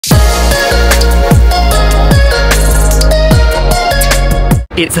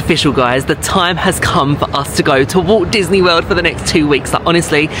It's official, guys. The time has come for us to go to Walt Disney World for the next 2 weeks. Like,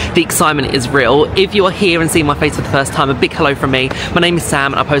 honestly, the excitement is real. If you are here and seeing my face for the first time, a big hello from me. My name is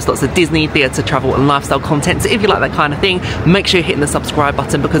Sam and I post lots of Disney, theatre, travel and lifestyle content. So if you like that kind of thing, make sure you're hitting the subscribe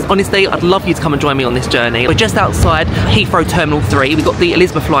button, because honestly, I'd love you to come and join me on this journey. We're just outside Heathrow Terminal 3. We got the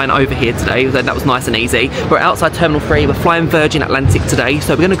Elizabeth line over here today. That was nice and easy. We're outside Terminal 3. We're flying Virgin Atlantic today.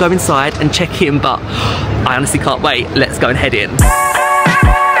 So we're going to go inside and check in, but I honestly can't wait. Let's go and head in.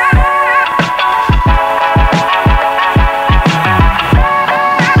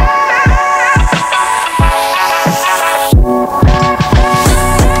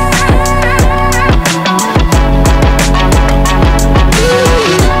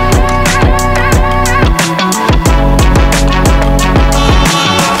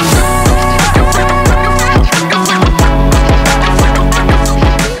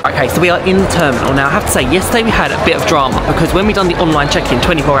 So we are in the terminal now. I have to say, yesterday we had a bit of drama because when we done the online check-in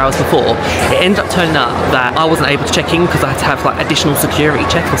 24 hours before, it ended up turning out that I wasn't able to check in because I had to have like additional security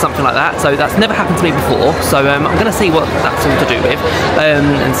check or something like that. So that's never happened to me before. So I'm going to see what that's all to do with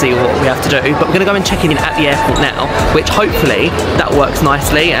and see what we have to do. But we're going to go and check in at the airport now, which hopefully that works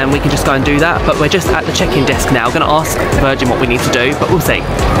nicely and we can just go and do that. But we're just at the check-in desk now. I'm going to ask Virgin what we need to do, but we'll see.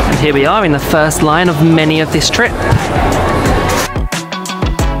 And here we are in the first line of many of this trip.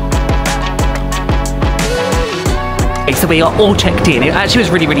 So we are all checked in. It actually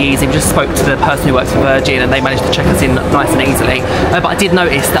was really easy. We just spoke to the person who works for Virgin and they managed to check us in nice and easily. But I did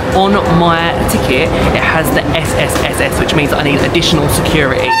notice that on my ticket it has the SSSS, which means that I need additional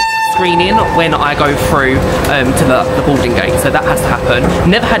security screening when I go through to the boarding gate, so that has to happen.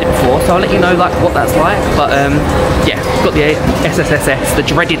 Never had it before, so I'll let you know like what that's like. But yeah, got the SSSS, the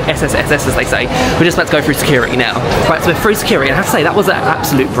dreaded SSSS as they say. We're just about to go through security now. Right, so we're through security, and I have to say that was an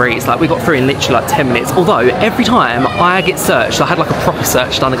absolute breeze. Like, we got through in literally like 10 minutes. Although every time I get searched, I had like a proper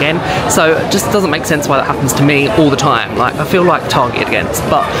search done again. So it just doesn't make sense why that happens to me all the time. Like, I feel like targeted against.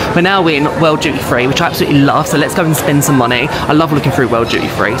 But we're now in World Duty Free, which I absolutely love. So let's go and spend some money. I love looking through World Duty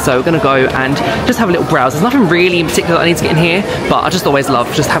Free. So we're going to go and just have a little browse. There's nothing really in particular that I need to get in here, but I just always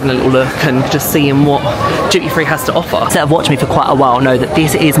love just having a little look and just seeing what Duty Free has to offer. So I've watched me for quite a while, know that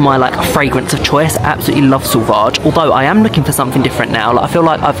this is my like fragrance of choice. Absolutely love Sauvage, although I am looking for something different now. Like, I feel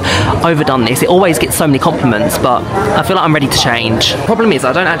like I've overdone this. It always gets so many compliments, but I feel like I'm ready to change. Problem is,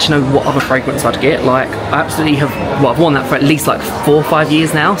 I don't actually know what other fragrance I'd get. Like, I absolutely have, well, I've worn that for at least like 4 or 5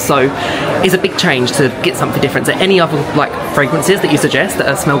 years now, so it's a big change to get something different. So any other like fragrances that you suggest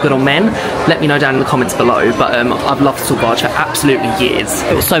that smell good on men, let me know down in the comments below. But I've loved Sauvage for absolutely years.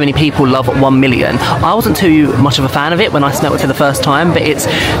 So many people love 1 Million. I wasn't too much of a fan of it when I smelled it for the first time, but it's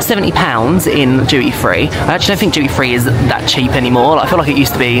 £70 in duty free. I actually don't think duty free is that cheap anymore. Like, I feel like it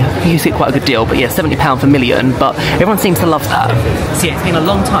used to get quite a good deal, but yeah, £70 for Million, but everyone seems to love that. So yeah, it's been a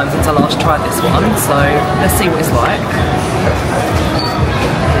long time since I last tried this one, so let's see what it's like.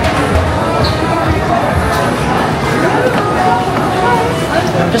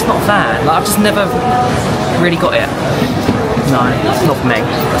 I'm just not a fan. Like, I've just never really got it. No, it's not for me.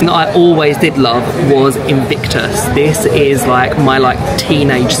 Something that I always did love was Invictus. This is like my like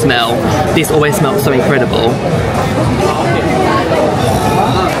teenage smell. This always smelled so incredible.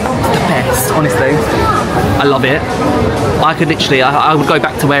 The best, honestly. I love it. I could literally, I would go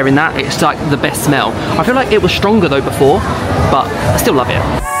back to wearing that. It's like the best smell. I feel like it was stronger though before, but I still love it.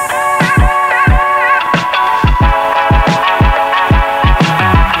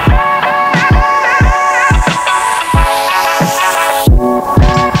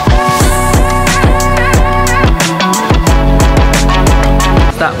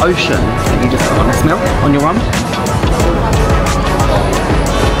 That ocean that you just want to smell on your arm.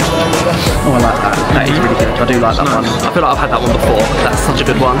 Oh, I like that. That is really good. I do like that one. I feel like I've had that one before. That's such a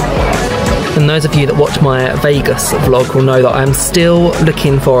good one. And those of you that watch my Vegas vlog will know that I'm still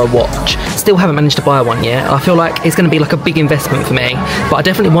looking for a watch. Still haven't managed to buy one yet. I feel like it's going to be like a big investment for me, but I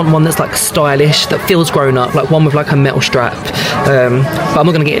definitely want one that's like stylish, that feels grown up, like one with like a metal strap. But I'm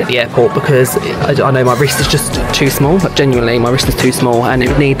not going to get it at the airport because I know my wrist is just too small. Like, genuinely, my wrist is too small and it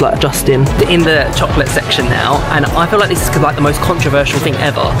would need like adjusting. In the chocolate section now, and I feel like this is like the most controversial thing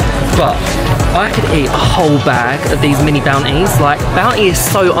ever, but I could eat a whole bag of these mini Bounties. Like, Bounty is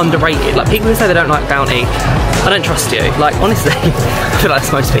so underrated. Like, people who say they don't like Bounty, I don't trust you. Like, honestly, I feel like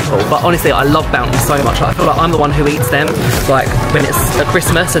that's most people, but honestly, I love Bounties so much. Like, I feel like I'm the one who eats them. Like, when it's a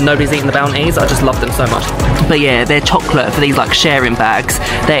Christmas and nobody's eating the Bounties, I just love them so much. But yeah, they're chocolate for these like sharing bags.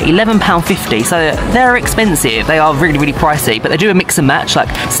 They're £11.50, so they're expensive. They are really pricey, but they do a mix and match, like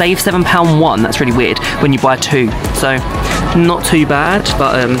save £7 one. That's really weird when you buy 2. So not too bad,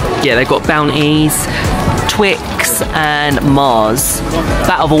 but yeah, they've got Bounties, Twix and Mars.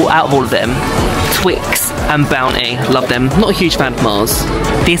 Out of all of them, Twix and Bounty, love them. Not a huge fan of Mars.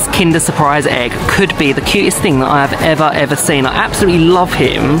 This Kinder Surprise egg could be the cutest thing that I have ever seen. I absolutely love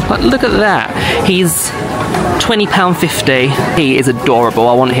him. Like, look at that. He's £20.50. He is adorable.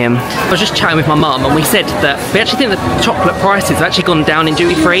 I want him. I was just chatting with my mum and we said that we actually think the chocolate prices have actually gone down in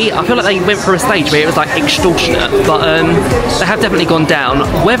duty free. I feel like they went through a stage where it was like extortionate, but they have definitely gone down.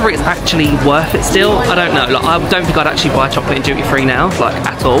 Whether it's actually worth it still, I don't know. Like, I don't think I'd actually buy chocolate in duty free now, like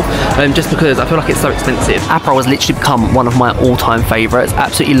at all, just because I feel like it's so expensive. Aperol has literally become one of my all-time favourites.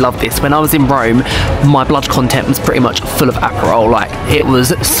 Absolutely love this. When I was in Rome, my blood content was pretty much full of Aperol. Like, it was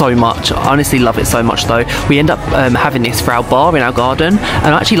so much. I honestly love it so much though. We end up having this for our bar in our garden,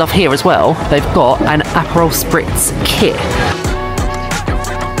 and I actually love here as well. They've got an Aperol Spritz kit.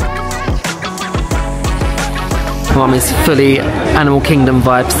 Mum is fully Animal Kingdom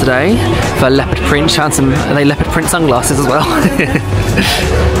vibes today for leopard print. Found some leopard print sunglasses as well.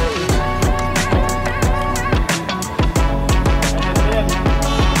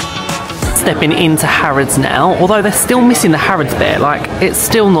 Stepping into Harrods now, although they're still missing the Harrods bear. Like, it's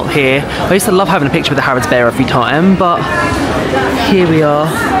still not here. I used to love having a picture with the Harrods bear every time, but here we are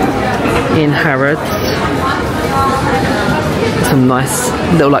in Harrods. Some nice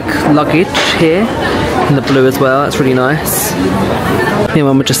little like luggage here in the blue as well. That's really nice. You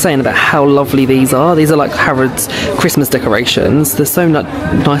know, we're just saying about how lovely these are. These are like Harrods Christmas decorations. There's so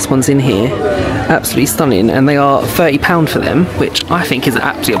nice ones in here. Absolutely stunning, and they are £30 for them, which I think is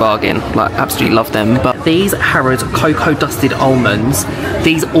absolutely a bargain. Like, absolutely love them. But these Harrods cocoa dusted almonds,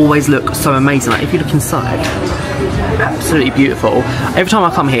 these always look so amazing. Like, if you look inside, absolutely beautiful. Every time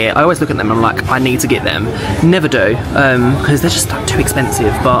I come here, I always look at them and I'm like, I need to get them. Never do, because they're just like too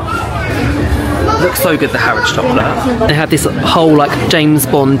expensive, but looks so good, the Harrods chocolate. They have this whole like James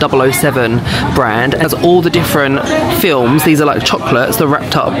Bond 007 brand. It has all the different films. These are like chocolates, they're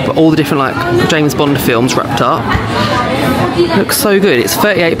wrapped up, all the different like James Bond films wrapped up. Looks so good. It's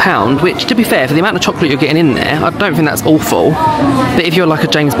 £38, which, to be fair, for the amount of chocolate you're getting in there, I don't think that's awful. But if you're like a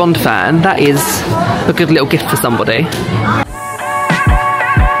James Bond fan, that is a good little gift for somebody.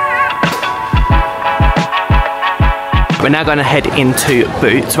 We're now going to head into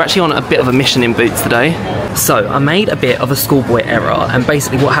Boots. We're actually on a bit of a mission in Boots today. So I made a bit of a schoolboy error, and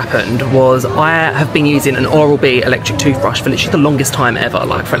basically what happened was I have been using an Oral-B electric toothbrush for literally the longest time ever,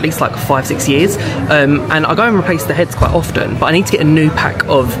 like for at least like 5-6 years. And I go and replace the heads quite often, but I need to get a new pack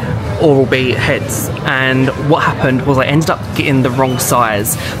of Oral-B heads, and what happened was I ended up getting the wrong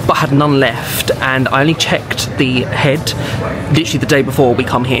size, but had none left, and I only checked the head literally the day before we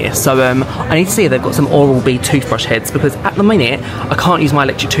come here. So I need to see if they've got some Oral-B toothbrush heads, because at the minute I can't use my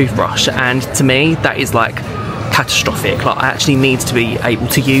electric toothbrush, and to me that is like catastrophic. Like, I actually need to be able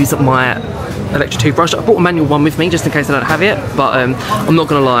to use my electric toothbrush. I brought a manual one with me just in case I don't have it, but I'm not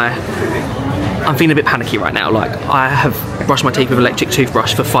gonna lie, I'm feeling a bit panicky right now. Like, I have brushed my teeth with an electric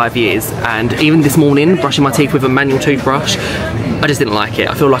toothbrush for 5 years, and even this morning brushing my teeth with a manual toothbrush, I just didn't like it.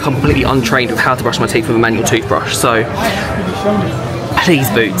 I feel like I'm completely untrained with how to brush my teeth with a manual toothbrush. So please,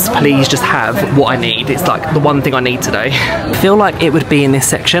 Boots, please just have what I need. It's like the one thing I need today. I feel like it would be in this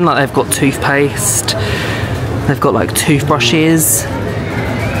section. Like, they've got toothpaste, they've got like toothbrushes.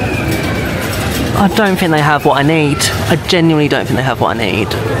 I don't think they have what I need. I genuinely don't think they have what I need.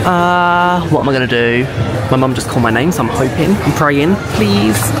 What am I gonna do? My mum just called my name, so I'm hoping, I'm praying,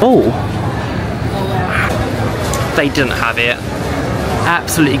 please. Oh, they didn't have it.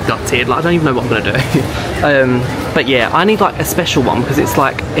 Absolutely gutted. Like, I don't even know what I'm gonna do. But yeah, I need like a special one, because it's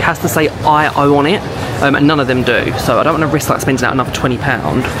like, it has to say I/O on it, and none of them do. So I don't want to risk like spending out another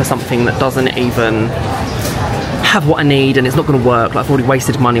 £20 for something that doesn't even have what I need, and it's not gonna work. Like, I've already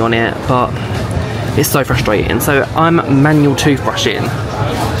wasted money on it, but it's so frustrating. So I'm manual toothbrushing.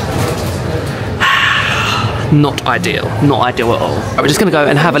 Not ideal at all. We're just gonna go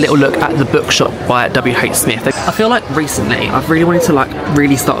and have a little look at the bookshop by WH Smith. I feel like recently I've really wanted to like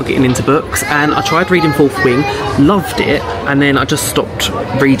really start getting into books, and I tried reading Fourth Wing, loved it, and then I just stopped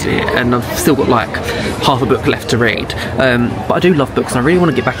reading it, and I've still got like half a book left to read. But I do love books, and I really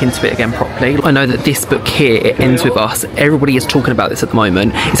want to get back into it again properly. I know that this book here, It Ends With Us, everybody is talking about this at the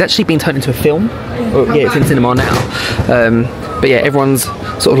moment. It's actually been turned into a film. Oh, yeah, it's in cinema now. But yeah, everyone's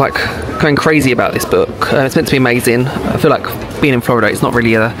sort of like going crazy about this book. It's meant to be amazing. I feel like being in Florida, it's not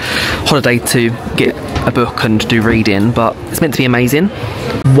really a holiday to get a book and do reading, but it's meant to be amazing.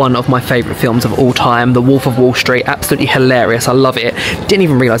 One of my favourite films of all time, The Wolf of Wall Street, absolutely hilarious. I love it. Didn't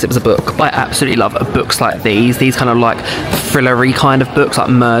even realise it was a book, but I absolutely love books like these kind of like thrillery kind of books, like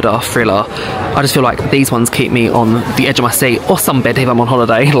murder, thriller. I just feel like these ones keep me on the edge of my seat, or sunbed if I'm on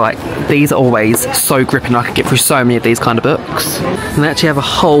holiday. Like, these are always so gripping. I could get through so many of these kind of books. And they actually have a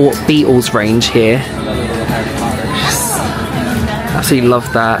whole Beatles range here. Absolutely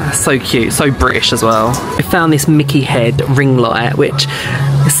love that. So cute, so British as well. We found this Mickey head ring light, which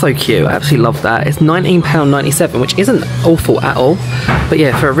is so cute. I absolutely love that. It's £19.97, which isn't awful at all. But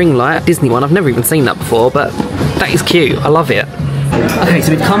yeah, for a ring light, a Disney one, I've never even seen that before, but that is cute. I love it. Okay,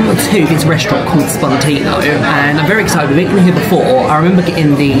 so we've come to this restaurant called Spuntino, and I'm very excited. We've eaten here before. I remember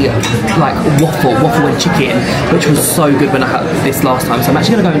getting the like waffle and chicken, which was so good when I had this last time. So I'm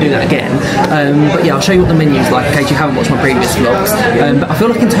actually going to go and do that again. But yeah, I'll show you what the menu's like in case you haven't watched my previous vlogs. But I feel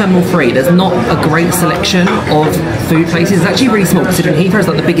like in Terminal 3, there's not a great selection of food places. It's actually really small considering Heathrow is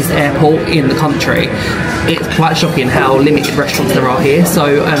like the biggest airport in the country. It's quite shocking how limited restaurants there are here.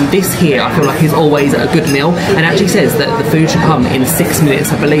 So this here, I feel like, is always a good meal, and actually says that the food should come in 6 minutes.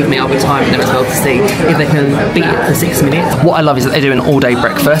 So believe me, I'll be timing them as well to see if they can beat it for 6 minutes. What I love is that they do an all-day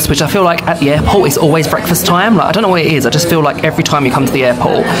breakfast, which I feel like at the airport it's always breakfast time. Like, I don't know what it is. I just feel like every time you come to the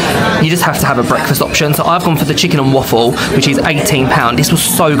airport, you just have to have a breakfast option. So I've gone for the chicken and waffle, which is £18. This was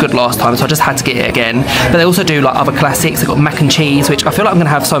so good last time, so I just had to get it again. But they also do like other classics. They've got mac and cheese, which I feel like I'm going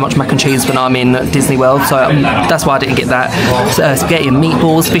to have so much mac and cheese when I'm in Disney World. So that's why I didn't get that. Spaghetti and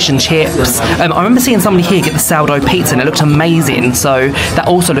meatballs, fish and chips. I remember seeing somebody here get the sourdough pizza, and it looked amazing. So that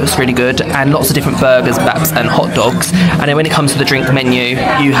also looks really good, and lots of different burgers, wraps and hot dogs. And then when it comes to the drink menu,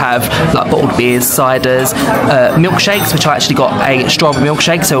 you have like bottled beers, ciders, milkshakes, which I actually got a strawberry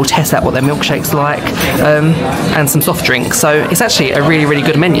milkshake, so we'll test out what their milkshake's like, and some soft drinks. So it's actually a really, really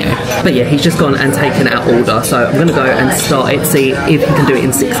good menu. But yeah, he's just gone and taken our order, so I'm going to go and start it, see if he can do it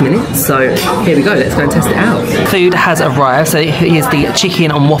in 6 minutes. So here we go, let's go and test it out. Food has arrived, so here's the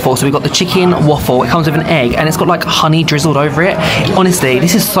chicken and waffle. So we've got the chicken waffle, it comes with an egg, and it's got like honey drizzled over it. Honestly,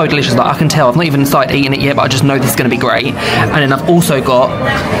 this is so delicious. Like, I can tell, I've not even started eating it yet, but I just know this is going to be great. And then I've also got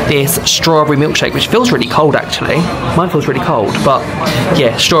this strawberry milkshake, which feels really cold actually. Mine feels really cold, but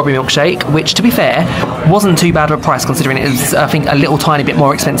yeah, strawberry milkshake, which to be fair wasn't too bad of a price considering it is, I think, a little tiny bit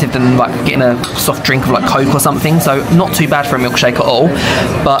more expensive than like getting a soft drink of like Coke or something. So not too bad for a milkshake at all,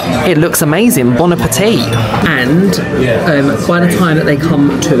 but it looks amazing. Bon appetit. And by the time that they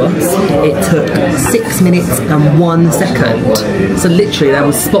come to us, it took 6 minutes and 1 second. So literally that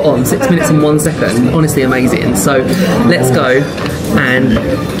was spot on, 6 minutes and 1 second. Honestly amazing. So let's go and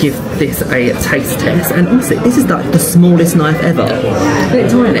give this a taste test. And honestly, this is like the smallest knife ever. Isn't it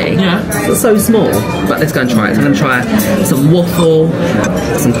tiny? Yeah. It's so small. But let's go and try it. So I'm going to try some waffle,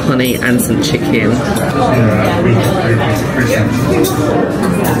 some honey and some chicken.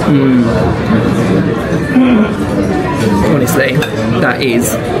 Honestly, that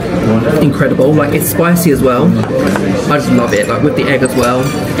is incredible. Like, it's spicy as well. I just love it. Like, with the egg as well,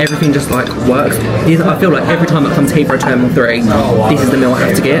 everything just like works. I feel like every time I come to Heathrow Terminal 3, this is the meal I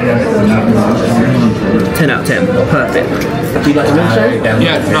have to get. 10 out of 10. Perfect. Do you like the milkshake?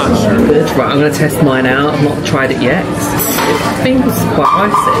 Yeah, it's nice. Good. Right, I'm going to test mine out. I've not tried it yet. I think it's quite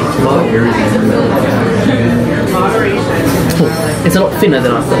icy. Oh, it's a lot thinner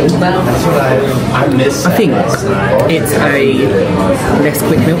than I thought. That's what I miss. I think it's a less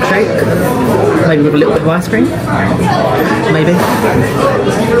quick milkshake, maybe with a little bit of ice cream. Maybe.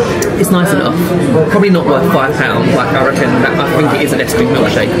 It's nice enough. Probably not worth £5. Like, I reckon that, I think it is a less quick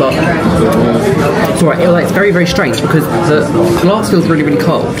milkshake, but it's alright. It's very, very strange because the glass feels really, really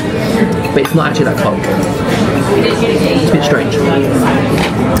cold, but it's not actually that cold. It's a bit strange,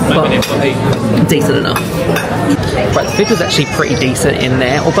 but decent enough. Right, the food was actually pretty decent in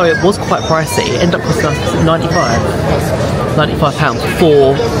there, although it was quite pricey. It ended up costing us £95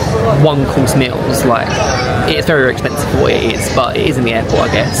 for one course meals. Like, it's very, very expensive for what it is, but it is in the airport,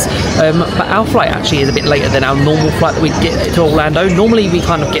 I guess. But our flight actually is a bit later than our normal flight that we get to Orlando. Normally we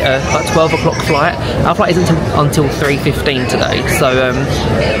kind of get a like 12 o'clock flight. Our flight isn't until 3:15 today, so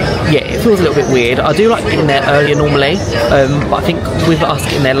yeah, it feels a little bit weird. I do like getting there earlier normally, but I think with us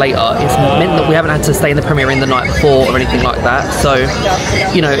getting there later, it's meant that we haven't had to stay in the premiere in the night before or anything like that. So,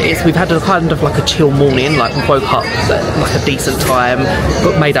 you know, we've had a kind of like a chill morning. Like, we woke up at like a decent time,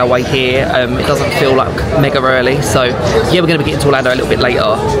 but made our way here. It doesn't feel like mega early, so yeah, we're going to be getting to Orlando a little bit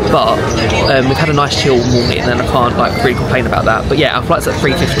later, but we've had a nice chill morning and I can't like really complain about that. But yeah, our flight's at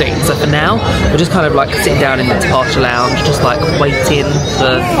 3:15, so for now we're just kind of like sitting down in the departure lounge, just like waiting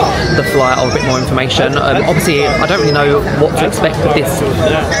for the flight or a bit more information. Obviously, I don't really know what to expect with this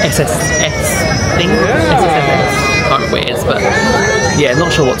SSS thing. SSS. I can't remember what it is, but yeah,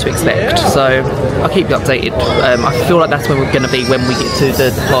 not sure what to expect. So I'll keep you updated. I feel like that's when we're going to be when we get to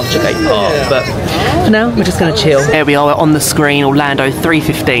the departure gate part. But for now, we're just going to chill. There we are on the screen, Orlando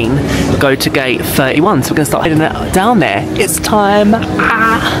 3:15. Go to gate 31. So we're going to start heading down there. It's time.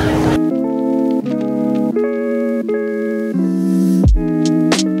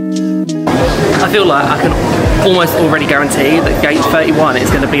 I feel like I can almost already guarantee that gate 31 is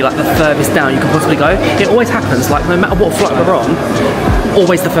going to be like the furthest down you can possibly go. It always happens, like no matter what flight we're on,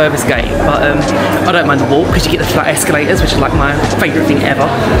 always the furthest gate. But I don't mind the walk because you get the flat escalators, which is like my favourite thing ever.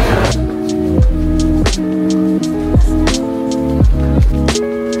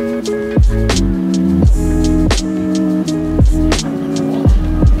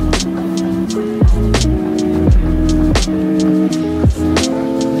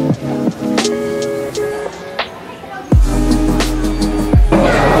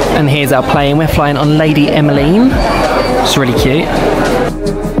 And here's our plane. We're flying on Lady Emmeline. It's really cute.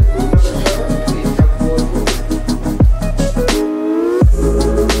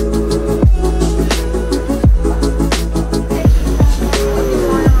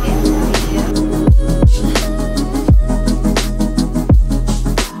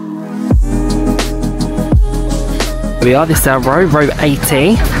 Here we are, this is our row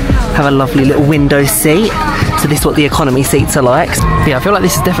 80. Have a lovely little window seat. So this is what the economy seats are like. Yeah, I feel like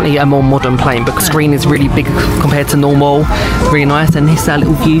this is definitely a more modern plane, but the screen is really big compared to normal. Really nice, and this is our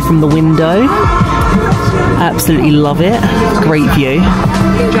little view from the window. Absolutely love it. Great view.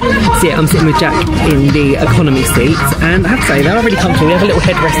 So yeah, I'm sitting with Jack in the economy seats, and I have to say, they are really comfortable. We have a little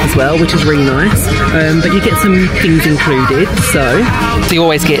headrest as well, which is really nice. But you get some things included. So you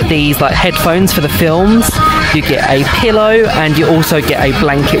always get these like headphones for the films. You get a pillow, and you also get a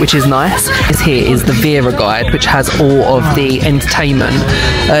blanket, which is nice. This here is the Vera guide, which has all of the entertainment.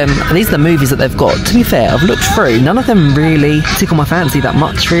 These are the movies that they've got. To be fair, I've looked through. None of them really tickle my fancy that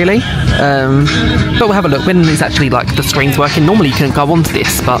much, really. But we'll have a look when it's actually like the screen's working. Normally you can go onto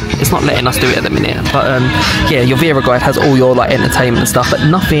this, but it's not letting us do it at the minute. But yeah, your Vera guide has all your like entertainment and stuff, but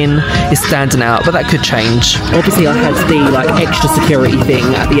nothing is standing out. But that could change. Obviously, I had the like extra security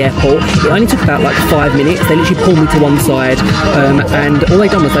thing at the airport. It only took about like 5 minutes. They literally pulled me to one side, and all they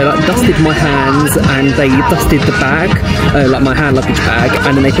done was they like dusted my hands and they dusted the bag, like my hand luggage bag,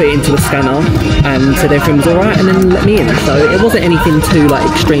 and then they put it into the scanner and said everything was alright, and then let me in. So it wasn't anything too like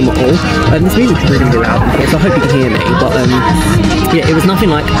extreme at all. This music's really loud, so I hope you can hear me. But yeah, it was nothing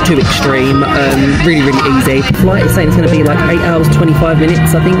like too extreme. Really easy. The flight is saying it's going to be like 8 hours 25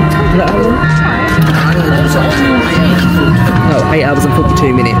 minutes, I think. Is that oh, 8 hours and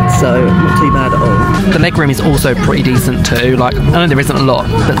 42 minutes, so not too bad at all. The legroom is also pretty decent too. Like, I know there isn't a lot,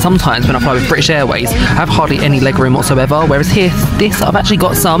 but sometimes when I fly with British Airways, I have hardly any legroom whatsoever, whereas here, this, I've actually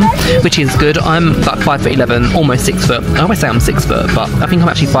got some, which is good. I'm like 5'11", almost 6 foot. I always say I'm 6 foot, but I think I'm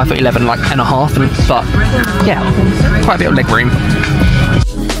actually 5'11", like and a half, but yeah, quite a bit of legroom.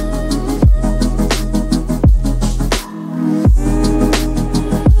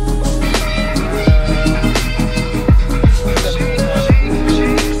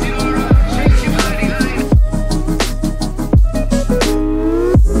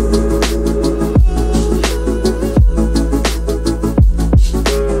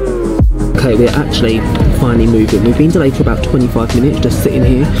 Okay, we're actually finally moving. We've been delayed for about 25 minutes just sitting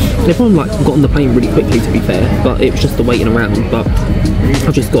here. Everyone like got on the plane really quickly, to be fair, but it was just the waiting around. But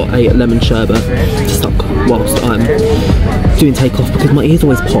I've just got a lemon sherbet stuck whilst I'm doing takeoff because my ears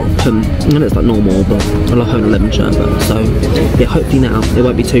always pop, and I know it's like normal, but I love having a lemon sherbet. So yeah, hopefully now it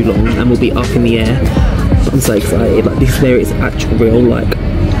won't be too long and we'll be up in the air. But I'm so excited. Like, this is where it's actual real. Like,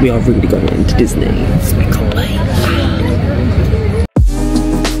 we are really going into Disney. So I can't wait.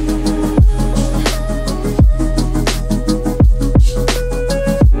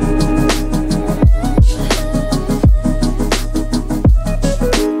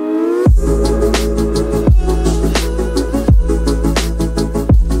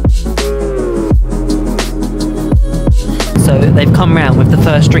 They've come round with the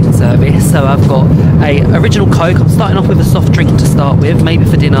first drink service, so I've got a original Coke. I'm starting off with a soft drink to start with. Maybe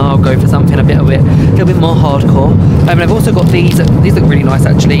for dinner I'll go for something a little bit more hardcore. And I've also got these look really nice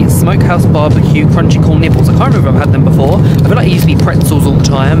actually. Smokehouse barbecue crunchy corn nibbles. I can't remember if I've had them before. I feel like it used to be pretzels all the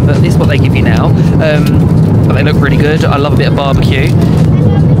time, but this is what they give you now. But they look really good. I love a bit of barbecue.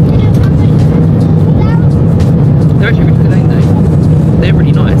 They're actually really good, ain't they? They're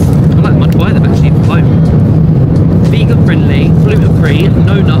really nice. I might buy them actually at home. Vegan friendly, gluten free,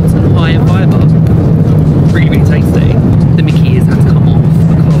 no nuts and high in fibre. Really tasty. The Mickey ears had to come off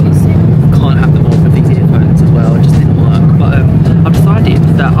because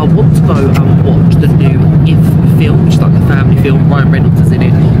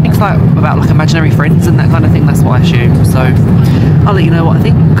about like imaginary friends and that kind of thing. That's what I assume. So I'll let you know what I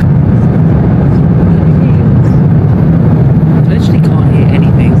think. I literally can't hear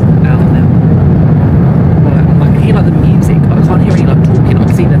anything out of them. Like, I can hear like the music, but I can't hear any like talking. I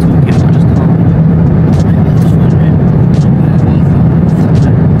can see they're talking, but I just can't.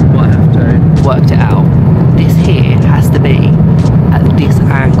 Might have to worked it out. This here has to be at this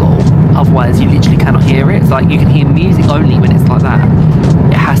angle, otherwise you literally cannot hear it. It's like you can hear music only when it's like that.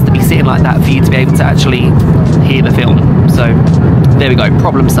 It has to be sitting like that for you to be able to actually hear the film. So there we go,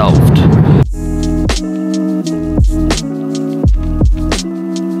 problem solved.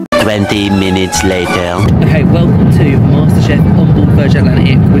 20 minutes later. Okay, welcome to MasterChef on board Virgin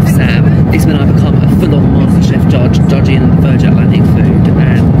Atlantic with Sam. This is when I become a full-on MasterChef judge, judging the Virgin Atlantic food,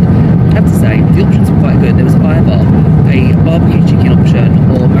 and I have to say, the options were quite good. There was either a barbecue chicken option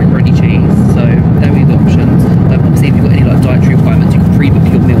or macaroni cheese, so there were the options. Obviously, if you've got any like dietary requirements, you can pre-book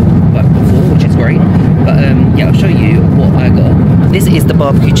your meal like before, which is great. But yeah, I'll show you what I got. This is the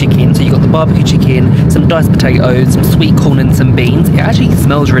barbecue chicken. So you got the barbecue chicken, some diced potatoes, some sweet corn and some beans. It actually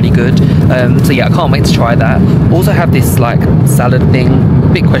smells really good. So yeah, I can't wait to try that. Also have this like salad thing, a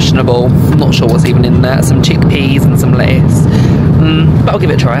bit questionable. I'm not sure what's even in there. Some chickpeas and some lettuce. But I'll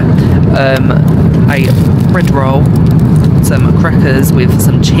give it a try. A bread roll, some crackers with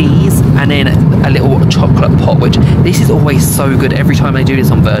some cheese, and then a little chocolate pot, which this is always so good every time they do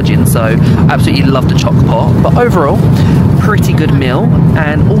this on Virgin, so I absolutely love the chocolate pot. But overall, pretty good meal.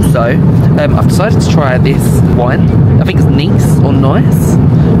 And also I've decided to try this wine. I think it's Nice or Nice,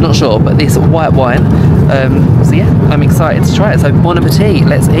 not sure, but this white wine. So yeah, I'm excited to try it. So bon appetit,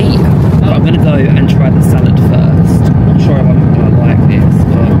 let's eat. I'm gonna go and try the salad first. I'm not sure if I'm gonna like this,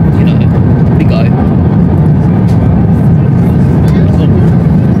 but you know, here we go.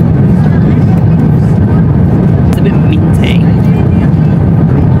 It's a bit minty.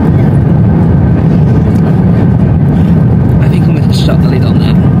 I think I'm going to shut the lid on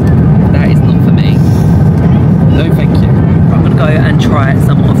that. That is not for me. No thank you. I'm going to go and try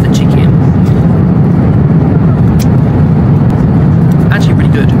some of the chicken. Actually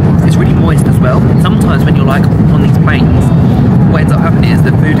really good. It's really moist as well. Sometimes when you're like on these planes, what ends up happening is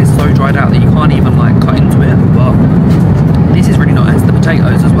the food is so dried out that you can't even like cut into it. But this is really nice. The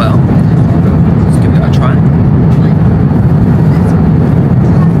potatoes as well. Let's give it a try.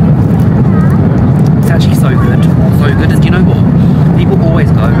 It's actually so good. So good. And do you know what? People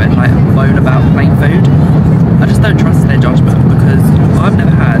always go and like moan about plain food. I just don't trust their judgment because I've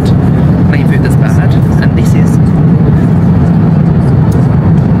never had plain food that's bad, and this is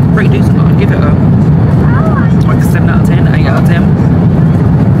pretty decent. I'd give it a like 7 out of 10, 8 out of 10.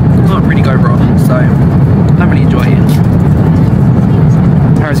 Can't really go wrong, so I'm really enjoying it.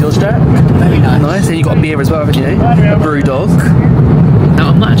 How's yours, Jack? Very nice. Nice, and you got a beer as well, haven't you? A brew dog. Now,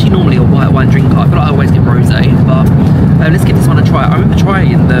 I'm not actually normally a white wine drinker. I feel like I always get rosé, but let's give this one a try. I remember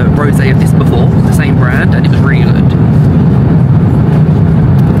trying the rosé of this before, the same brand, and it was really good.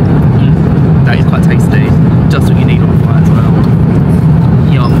 That is quite tasty. Just what you need on a flight as well.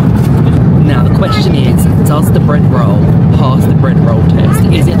 Yum. Now, the question is, does the bread roll pass the bread roll test?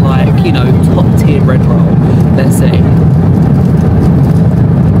 Is it like, you know, top tier bread roll? Let's see.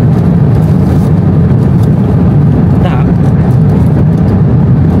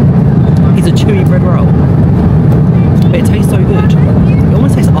 It's a chewy bread roll, but it tastes so good. It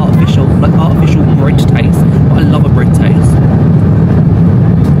almost tastes artificial, like artificial bread taste, but I love a bread taste.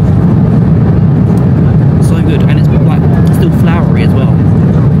 So good, and it's like still floury as well.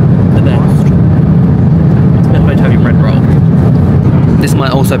 The best. Best way to have your bread roll. This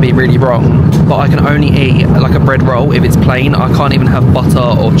might also be really wrong, but I can only eat like a bread roll if it's plain. I can't even have butter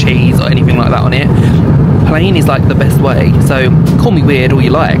or cheese or anything like that on it. Plain is like the best way, so call me weird all you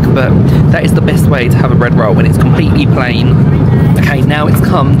like, but that is the best way to have a bread roll when it's completely plain. Okay, now it's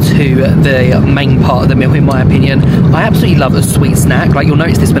come to the main part of the meal in my opinion. I absolutely love a sweet snack. Like you'll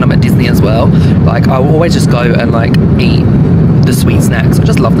notice this when I'm at Disney as well. Like I will always just go and like eat the sweet snacks. I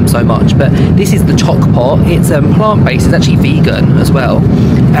just love them so much. But this is the choc pot. It's plant-based, it's actually vegan as well.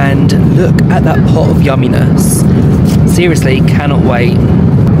 And look at that pot of yumminess. Seriously, cannot wait.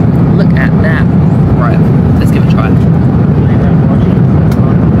 Look at that. Right, let's give it a try.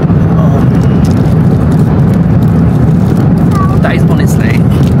 That is honestly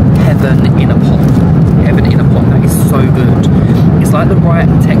heaven in a pot. Heaven in a pot. That is so good. It's like the right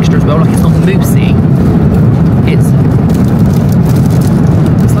texture as well. Like it's not moussey. It's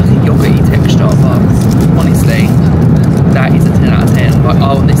like a yogurty texture, but honestly, that is a 10 out of 10. Like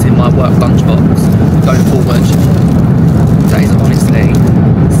I want this in my work lunchbox going forward. That is honestly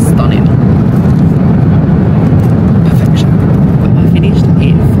stunning.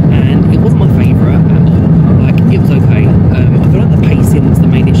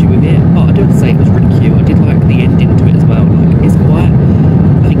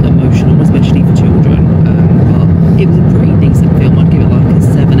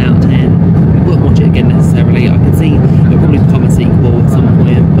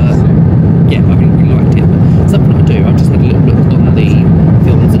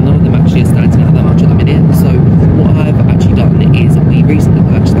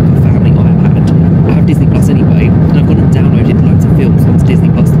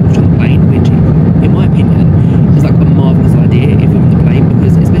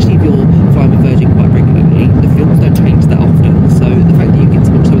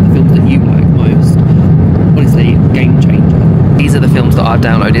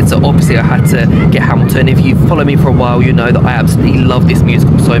 downloaded. So obviously I had to get Hamilton. If you follow me for a while, you know that I absolutely love this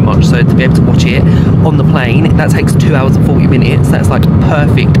musical so much. So to be able to watch it on the plane, that takes 2 hours and 40 minutes. That's like a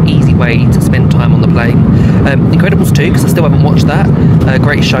perfect, easy way to spend time on the plane. Incredibles 2, because I still haven't watched that.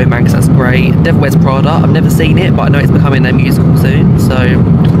 Great Showman, because that's great. Devil Wears Prada, I've never seen it, but I know it's becoming a musical soon, so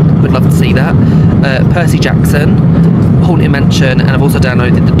would love to see that. Percy Jackson, Haunted Mansion, and I've also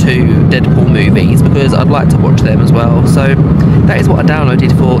downloaded the 2 Deadpool movies because I'd like to watch them as well. So that is what I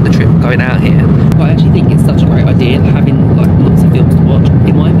downloaded for the trip going out here. But I actually think it's such a great idea having like lots of films to watch.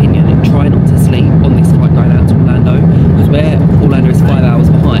 In my opinion, try not to sleep on this flight going out to Orlando, because where Orlando is 5 hours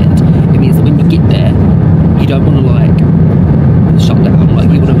behind, it means that when you get there, you don't want to like shut down. Like,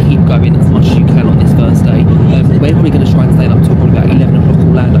 you want to keep going as much as you can on this first day. We're probably going to try and stay up till probably about 11 o'clock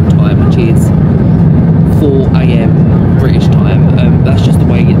Orlando time, which is 4 AM British time. That's just the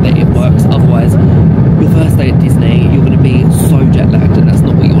way that it works. Otherwise, your first day at Disney, you're going to be so jet lagged, and that's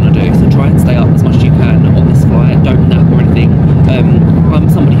not what you want to do. So try and stay up as much as you can on this flight. Don't nap or anything. I'm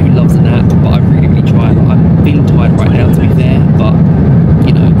somebody who loves a nap, but I really, really try. I'm feeling tired right now, to be fair, but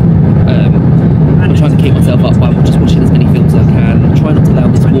you know, I'm trying to keep myself up by just watching as many films as I can. Try not to allow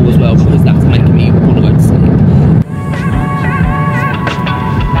this wall as well, because that's making me want to go to sleep.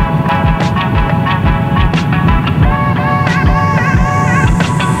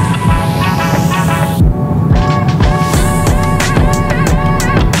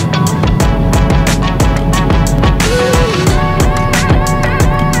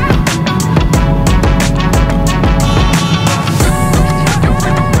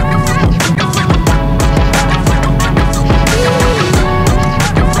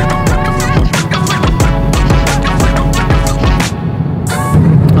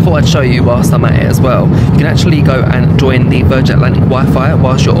 I'd show you whilst I'm at it as well. You can actually go and join the Virgin Atlantic Wi-Fi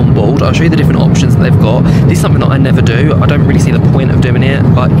whilst you're on board. I'll show you the different options that they've got. This is something that I never do. I don't really see the point of doing it,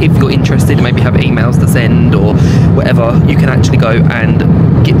 but if you're interested and maybe have emails to send or whatever, you can actually go and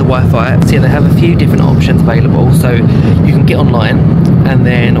get the Wi-Fi. See, they have a few different options available. So you can get online, and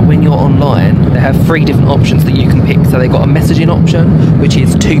then when you're online, they have 3 different options that you can pick. So they've got a messaging option, which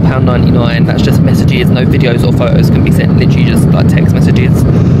is £2.99. That's just messages, no videos or photos can be sent, literally just like text messages.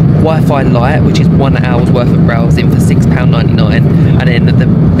 Wi-Fi Lite, which is 1 hour's worth of browsing for £6.99, and then the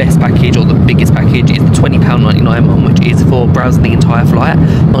best package, or the biggest package, is the £20.99 one, which is for browsing the entire flight.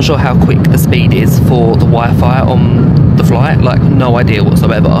 Not sure how quick the speed is for the Wi-Fi on the flight, like no idea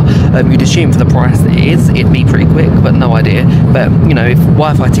whatsoever. You'd assume for the price that it is, it'd be pretty quick, but no idea. But you know, if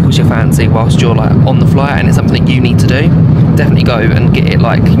Wi-Fi tickles your fancy whilst you're like on the flight and it's something that you need to do, definitely go and get it.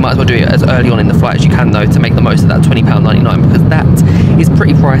 Like, you might as well do it as early on in the flight as you can though, to make the most of that £20.99, because that is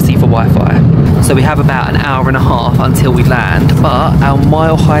pretty pricey for Wi-Fi. So we have about an hour and a half until we land, but our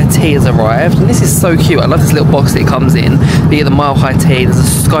Mile High Tea has arrived, and this is so cute. I love this little box that it comes in. You get the Mile High Tea, there's a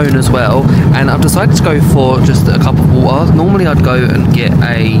scone as well, and I've decided to go for just a cup of water. Normally I'd go and get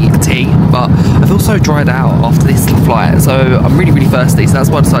a tea, but I feel so dried out after this flight, so I'm really, really thirsty, so that's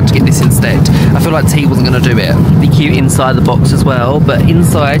why I decided to get this instead. I feel like tea wasn't going to do it. Be cute inside the box as well, but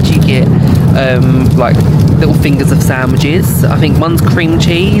inside you get like little fingers of sandwiches. I think one's cream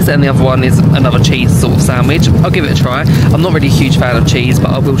cheese and the other one is another cheese sort of sandwich. I'll give it a try. I'm not really a huge fan of cheese,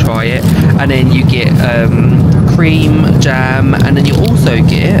 but I will try it. And then you get cream, jam, and then you also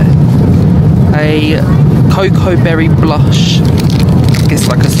get a cocoa berry blush. It's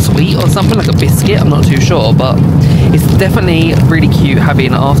like a sweet or something, like a biscuit, I'm not too sure, but it's definitely really cute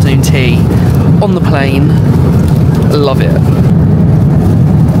having afternoon tea on the plane. Love it.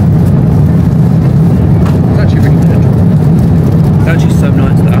 It's actually really good. It's actually so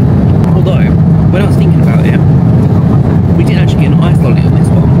nice that. Although, when I was thinking about it, we didn't actually get an ice lolly on this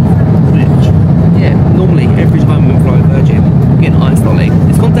one. Which, yeah, normally every time we fly Virgin, we get an ice lolly.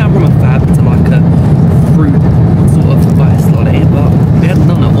 It's gone down from a fab to like a fruit sort of ice lolly, but we had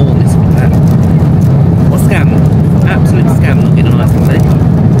none at all on this flight. What a scam. Absolute scam not getting an ice lolly.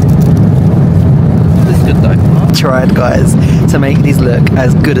 This is good though. Tried, guys, to make these look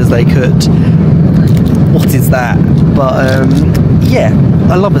as good as they could. What is that? But yeah,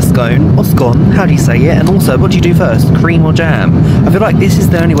 I love a scone or scone, how do you say it? And also, what do you do first, cream or jam? I feel like this is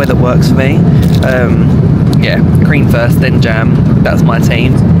the only way that works for me. Yeah, cream first, then jam. That's my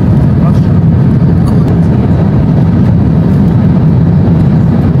team.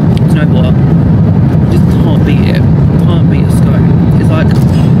 You know what? I just can't beat it. Can't beat a scone. It's like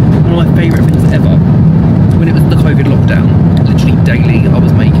one of my favourite things ever. When it was the COVID lockdown, literally daily I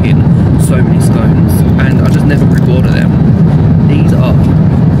was making so many scones, and I just never pre-ordered them. These are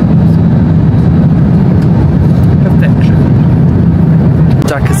perfection.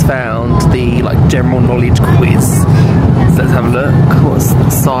 Jack has found the like general knowledge quiz So let's have a look. What's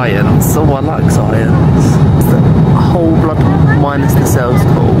science? Oh, I like science. What's the whole blood minus the cells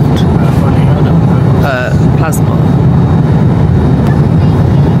called? Plasma.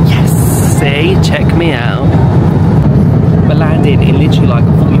 Yes, see? Check me out. We're landing in literally like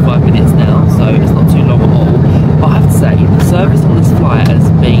 45 minutes now, so it's not too long at all. But I have to say, the service on this flight has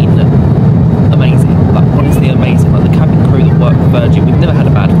been amazing. Like, honestly amazing. Like, the cabin crew that work for Virgin, we've never had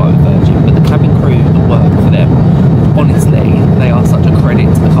a bad flight with Virgin, but the cabin crew that work for them, honestly, they are such a credit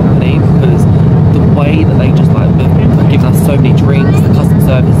to the company, because the way that they just like give us so many drinks, the customer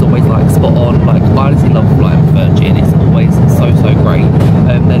service is always like spot on. Like, I honestly love flying with Virgin. It's always so great.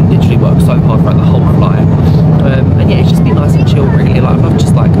 They literally work so hard throughout the whole flight. And yeah, it's just been nice and chill really. Like, I've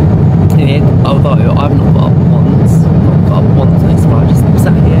just like, although I've not got up once on this flight, just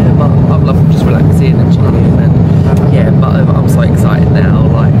sat here, but I've loved just relaxing and chilling, and yeah, but I'm so excited now.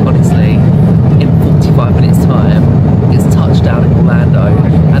 Like, honestly, in 45 minutes time, it's touchdown in Orlando,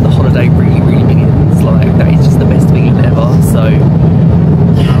 and the holiday really begins. Like, that is just the best feeling ever. So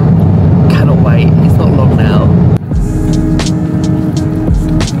yeah, cannot wait. It's not long now.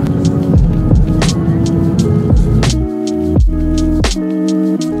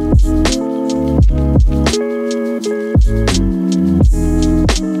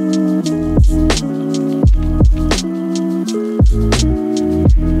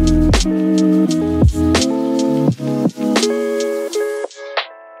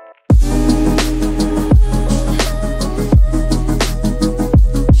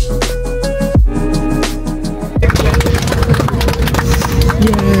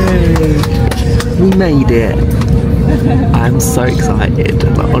 Made it. I'm so excited.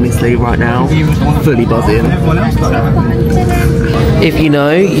 Like, honestly, right now, fully buzzing. If you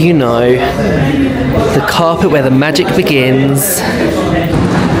know, you know. The carpet where the magic begins.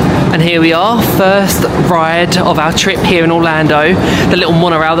 And here we are, first ride of our trip here in Orlando. The little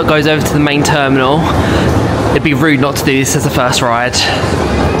monorail that goes over to the main terminal. It'd be rude not to do this as a first ride.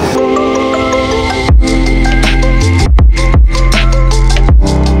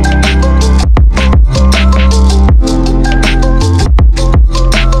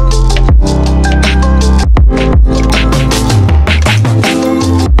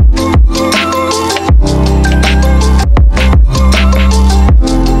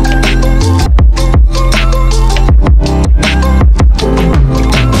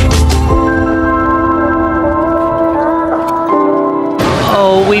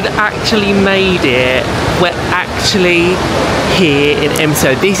 Actually made it. We're actually here in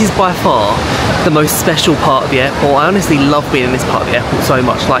MCO. This is by far the most special part of the airport. I honestly love being in this part of the airport so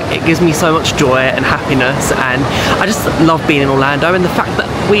much. Like, it gives me so much joy and happiness, and I just love being in Orlando, and the fact that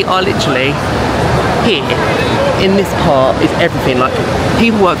we are literally here in this part is everything. Like,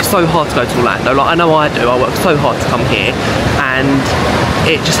 people work so hard to go to Orlando. Like, I know I do. I work so hard to come here, and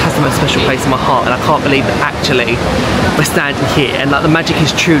it just has the most special place in my heart, and I can't believe that actually we're standing here and like the magic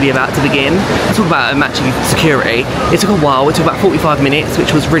is truly about to begin. Talk about matching security. It took a while. It took about 45 minutes,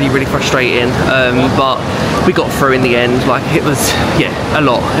 which was really frustrating, but we got through in the end. Like, it was, yeah, a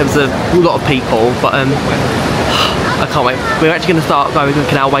lot. It was a lot of people, but I can't wait. We're actually going to start going, we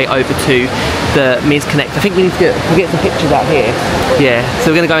can now wait over to the Mears Connect. I think we need to get some pictures out here. Yeah,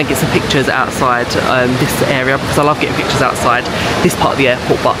 so we're going to go and get some pictures outside this area, because I love getting pictures outside this part of the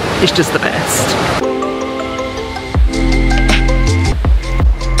airport, but it's just the best.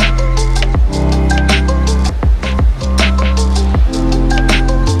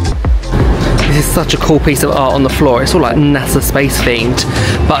 This is such a cool piece of art on the floor. It's all like NASA space themed,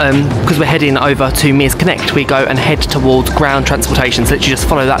 but because we're heading over to Mears Connect, we go and head towards ground transportation. So literally just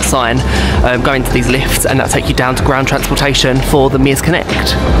follow that sign, go into these lifts, and that'll take you down to ground transportation for the Mears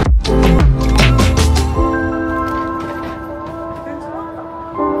Connect.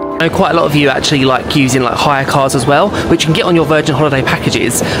 I know quite a lot of you actually like using like hire cars as well, which you can get on your Virgin Holiday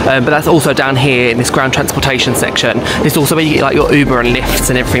packages, but that's also down here in this ground transportation section. This is also where you get like your Uber and lifts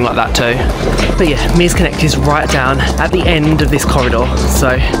and everything like that too. But yeah, Mears Connect is right down at the end of this corridor,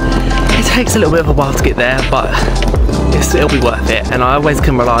 so it takes a little bit of a while to get there, but it'll be worth it, and I always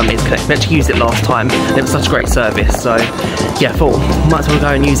can rely on Mears Connect. We actually used it last time, and it was such a great service, so yeah, I thought might as well go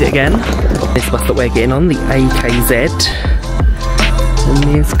and use it again. This bus that we're getting on, the AKZ.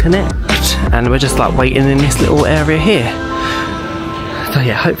 Mears Connect, and we're just like waiting in this little area here. So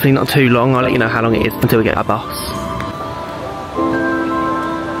yeah, hopefully not too long. I'll let you know how long it is until we get our bus.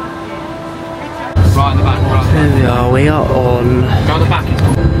 Right in the back, right. Here we are, we are on... Go on the back.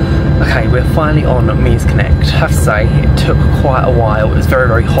 Okay, we're finally on Mears Connect. I have to say, it took quite a while. It was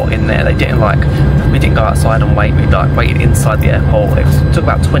very hot in there. They didn't we didn't go outside and wait. We like waited inside the airport. It took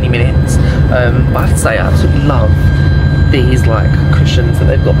about 20 minutes. But I have to say, I absolutely love these like cushions that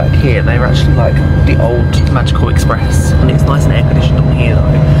they've got back here. They're actually like the old Magical Express, and it's nice and air conditioned on here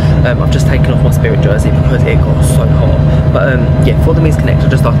though. I've just taken off my Spirit jersey because it got so hot. But yeah, for the Mears Connect, I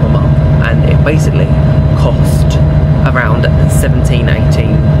just asked my mum, and it basically cost around $17–18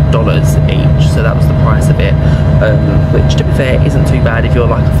 each, so that was the price of it, which to be fair isn't too bad if you're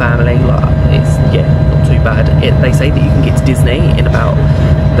like a family. Like, it's, yeah, not too bad. They say that you can get to Disney in about,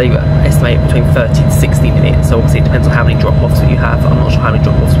 they estimate between 30 to 60 minutes, so obviously it depends on how many drop-offs that you have. I'm not sure how many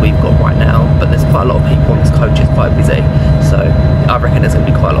drop-offs we've got right now, but there's quite a lot of people on this coach. It's quite busy, so I reckon there's going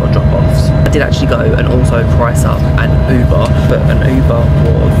to be quite a lot of drop-offs. I did actually go and also price up an Uber, but an Uber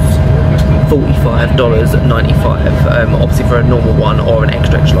was $45.95. Obviously for a normal one or an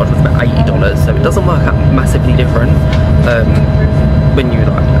extra large was about $80, so it doesn't work out massively different when you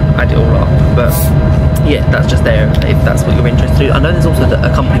like add it all up. But yeah, that's just there if that's what you're interested in. I know there's also a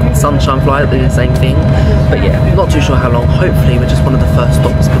company called Sunshine Fly that do the same thing, but yeah, not too sure how long. Hopefully we're just one of the first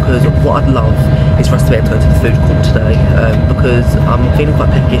stops, because what I'd love is for us to be able to go to the food court today, because I'm feeling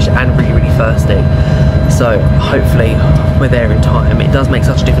quite peckish and really thirsty. So hopefully we're there in time. It does make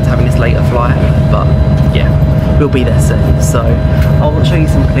such a difference having this later flight, but yeah, we'll be there soon. So I'll show you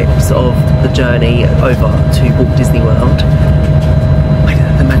some clips of the journey over to Walt Disney World, when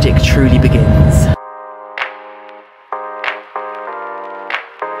the magic truly begins.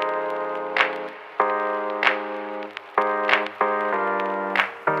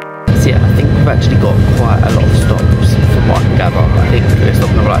 So yeah, I think we've actually got quite a lot of stops from what I can gather. I think we're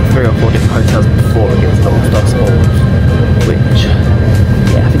stopping at like 3 or 4 different hotels before it gets to All-Star Sports, which,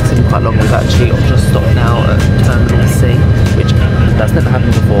 yeah, I think it's going to be quite long. We've actually just stopped now at Terminal C, which that's never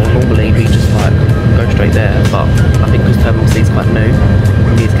happened before. Normally we just like go straight there, but I think because Terminal C is quite new,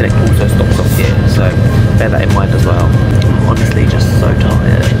 Mears Connect also stops off here, so bear that in mind as well. I'm honestly just so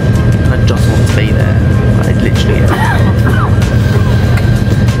tired, and I just want to be there. Like, it literally is.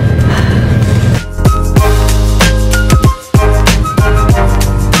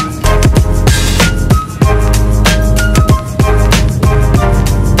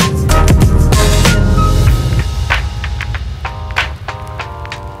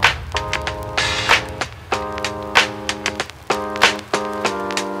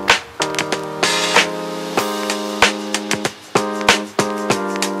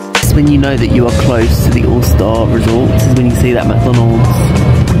 When you know that you are close to the All-Star Resorts is when you see that McDonald's.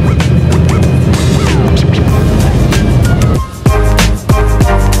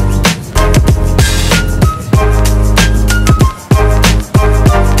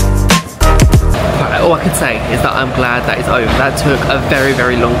 Right, all I can say is that I'm glad that is over. That took a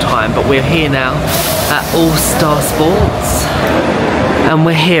very long time, but we're here now at All-Star Sports. And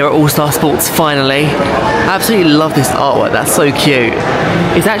we're here at All-Star Sports finally. I absolutely love this artwork, that's so cute.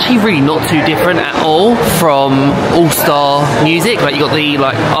 It's actually really not too different at all from All-Star Music. Like, you got the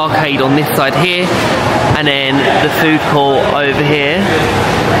like arcade on this side here, and then the food court over here.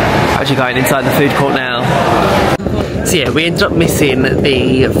 Actually going inside the food court now. So yeah, we ended up missing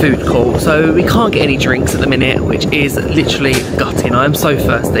the food court, so we can't get any drinks at the minute, which is literally gutting. I'm so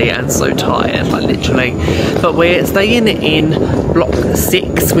thirsty and so tired, like literally. But we're staying in block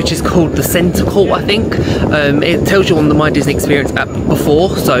 6, which is called the Centre Court, I think. It tells you on the My Disney Experience app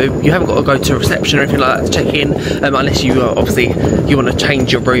before, so you haven't got to go to reception or anything like that to check in, unless you obviously you want to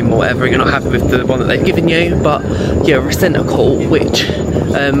change your room or whatever, you're not happy with the one that they've given you. But yeah, we're Centre Court, which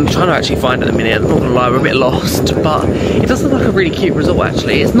I'm trying to actually find at the minute. I'm not gonna lie, we're a bit lost, but it does look like a really cute resort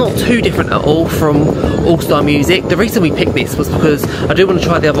actually. It's not too different at all from All-Star Music. The reason we picked this was because I do want to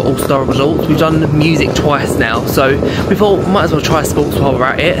try the other All-Star resorts. We've done music twice now, so we thought might as well try sports while we're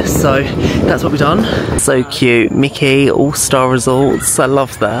at it, so that's what we've done. So cute, Mickey, All-Star Resorts, I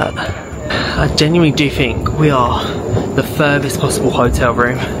love that. I genuinely do think we are the furthest possible hotel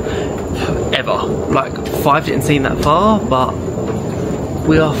room ever. Like, 5 didn't seem that far, but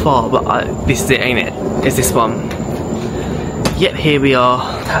we are far. But this is it, ain't it? Is this one? Yep, here we are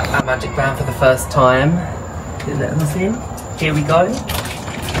at our magic van for the first time. Is that us in? Here we go.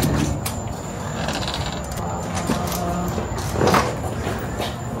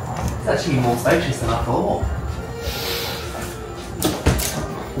 It's actually more spacious than I thought.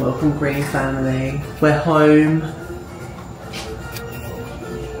 Welcome, Green family. We're home.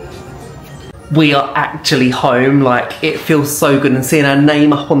 We are actually home. Like, it feels so good, and seeing our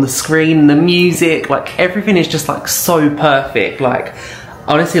name up on the screen, the music, like everything is just like so perfect. Like,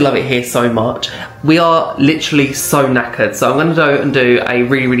 I honestly love it here so much. We are literally so knackered, so I'm gonna go and do a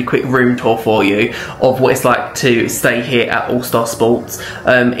really quick room tour for you of what it's like like to stay here at All Star Sports.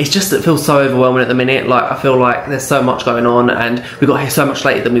 It's just, it feels so overwhelming at the minute. Like, I feel like there's so much going on, and we got here so much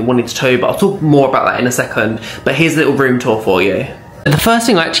later than we wanted to, but I'll talk more about that in a second. But here's a little room tour for you. The first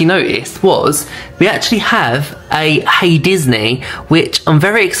thing I actually noticed was we actually have a Hey Disney, which I'm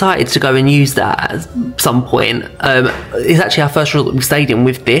very excited to go and use that at some point. It's actually our first resort we've stayed in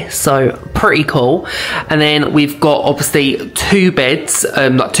with this, so pretty cool. And then we've got obviously 2 beds,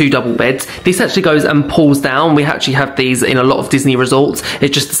 like 2 double beds. This actually goes and pulls down. We actually have these in a lot of Disney resorts.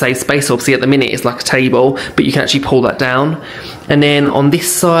 It's just to save space. Obviously at the minute it's like a table, but you can actually pull that down. And then on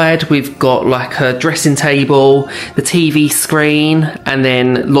this side we've got like a dressing table, the TV screen, and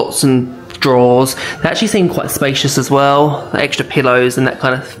then lots of drawers. They actually seem quite spacious as well. Extra pillows and that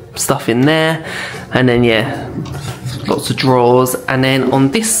kind of stuff in there. And then yeah, lots of drawers. And then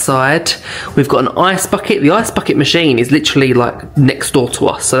on this side we've got an ice bucket. The ice bucket machine is literally like next door to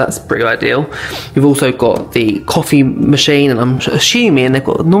us, so that's pretty ideal. We've also got the coffee machine, and I'm assuming they've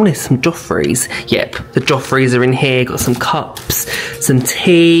got normally some Joffreys. Yep, the Joffreys are in here. Got some cups, some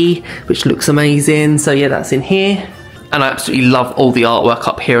tea, which looks amazing. So yeah, that's in here. And I absolutely love all the artwork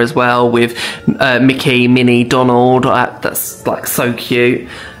up here as well, with Mickey, Minnie, Donald. That's like so cute.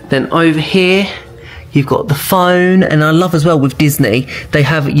 Then over here you've got the phone, and I love as well with Disney, they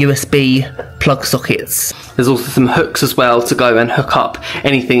have USB plug sockets. There's also some hooks as well to go and hook up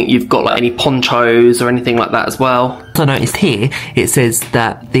anything you've got, like any ponchos or anything like that as well. So I noticed here it says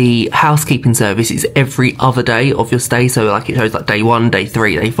that the housekeeping service is every other day of your stay, so like it shows like day 1, day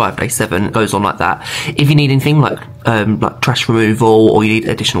 3, day 5, day 7, it goes on like that. If you need anything like trash removal, or you need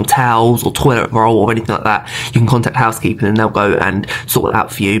additional towels or toilet roll or anything like that, you can contact housekeeping and they'll go and sort it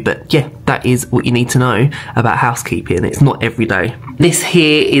out for you. But yeah, that is what you need to know about housekeeping. It's not every day. This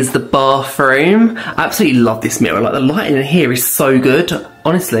here is the bathroom. I absolutely love this mirror. Like, the lighting in here is so good.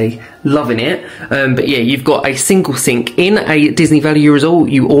 Honestly, loving it. But yeah, you've got a single sink. In a Disney Value Resort,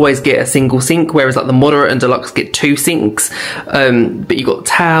 you always get a single sink, whereas like the moderate and deluxe get 2 sinks. But you've got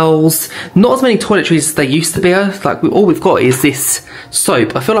towels. Not as many toiletries as they used to be. Like, all we've got is this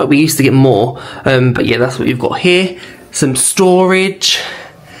soap. I feel like we used to get more. But yeah, that's what you've got here. Some storage.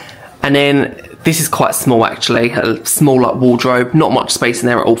 And then this is quite small actually, a small like wardrobe, not much space in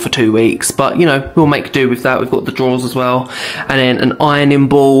there at all for 2 weeks, but you know, we'll make do with that. We've got the drawers as well, and then an ironing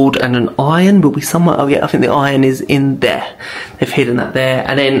board, and an iron will be somewhere. Oh yeah, I think the iron is in there. They've hidden that there.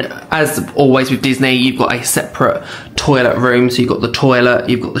 And then, as always with Disney, you've got a separate toilet room. So you've got the toilet,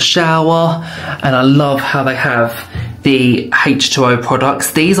 you've got the shower, and I love how they have the H2O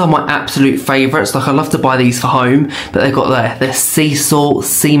products. These are my absolute favourites. Like, I love to buy these for home, but they've got their sea salt,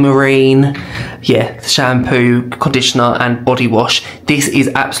 sea marine, yeah, shampoo, conditioner and body wash. This is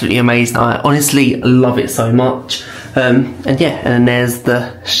absolutely amazing. I honestly love it so much. And yeah, and then there's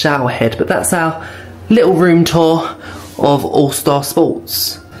the shower head. But that's our little room tour of All Star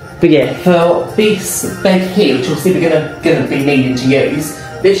Sports. But yeah, for this bed here, which obviously we're gonna be needing to use,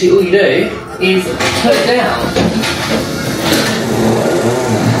 literally all you do is put it down.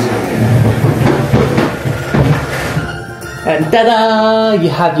 And ta-da! You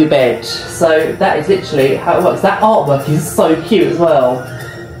have your bed. So that is literally how it works. That artwork is so cute as well.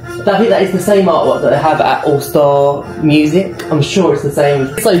 I think that is the same artwork that they have at All Star Music. I'm sure it's the same.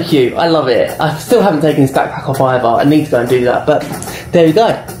 It's so cute. I love it. I still haven't taken this backpack off either. I need to go and do that. But there we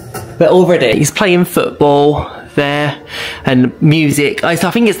go. We're all ready. He's playing football there, and music. So I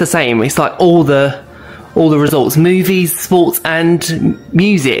think it's the same. It's like all the resorts, movies, sports and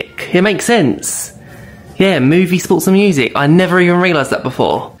music. It makes sense. Yeah, movie, sports and music. I never even realised that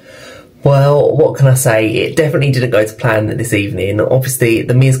before. Well, what can I say? It definitely didn't go to plan this evening. Obviously,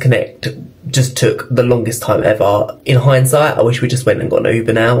 the Mears Connect just took the longest time ever. In hindsight, I wish we just went and got an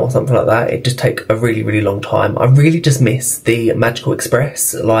Uber now or something like that. It just take a really, really long time. I really just miss the Magical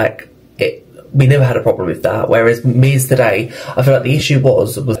Express. Like, we never had a problem with that. Whereas Mears today, I feel like the issue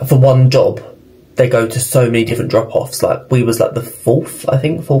was for one job, they go to so many different drop-offs. Like, we was like the 4th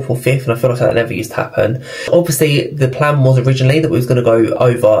or 5th, and I feel like that never used to happen. Obviously, the plan was originally that we was going to go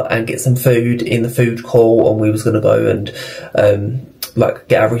over and get some food in the food court, and we was going to go and like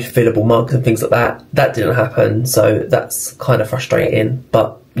get our refillable mugs and things like that. That didn't happen, so that's kind of frustrating.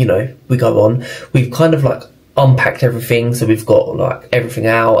 But you know, we go on. We've kind of like unpacked everything, so we've got like everything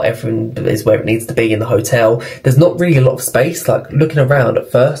out, everything is where it needs to be in the hotel. There's not really a lot of space. Like, looking around at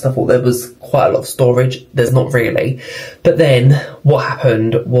first, I thought there was quite a lot of storage. There's not really. But then what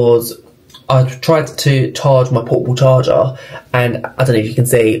happened was I tried to charge my portable charger, and I don't know if you can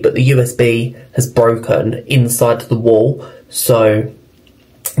see, but the USB has broken inside the wall, so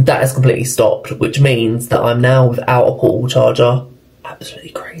that has completely stopped, which means that I'm now without a portable charger.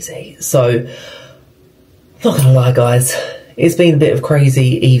 Absolutely crazy. So Not gonna lie guys, it's been a bit of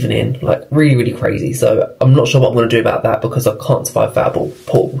crazy evening, like really, really crazy. So I'm not sure what I'm gonna do about that because I can't survive without a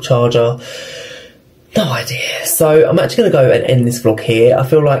portable charger. No idea. So I'm actually gonna go and end this vlog here. I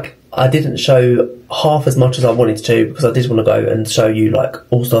feel like I didn't show half as much as I wanted to because I did want to go and show you like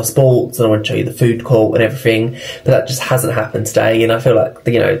All-Star Sports and I want to show you the food court and everything, but that just hasn't happened today. And I feel like,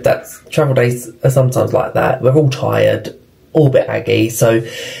 you know, that's travel days are sometimes like that. We're all tired, all a bit aggy, so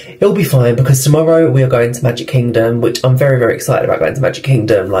it'll be fine because tomorrow we are going to Magic Kingdom, which I'm very, very excited about going to Magic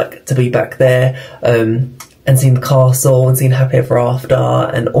Kingdom, like to be back there and seeing the castle and seeing Happy Ever After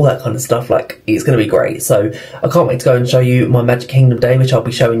and all that kind of stuff. Like, it's going to be great. So I can't wait to go and show you my Magic Kingdom day, which I'll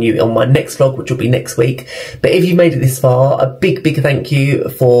be showing you on my next vlog, which will be next week. But if you made it this far, a big, big thank you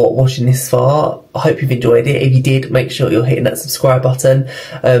for watching this far. I hope you've enjoyed it. If you did, make sure you're hitting that subscribe button.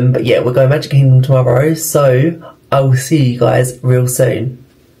 But yeah, we're going Magic Kingdom tomorrow, so I will see you guys real soon.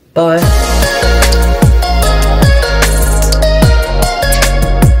 Bye.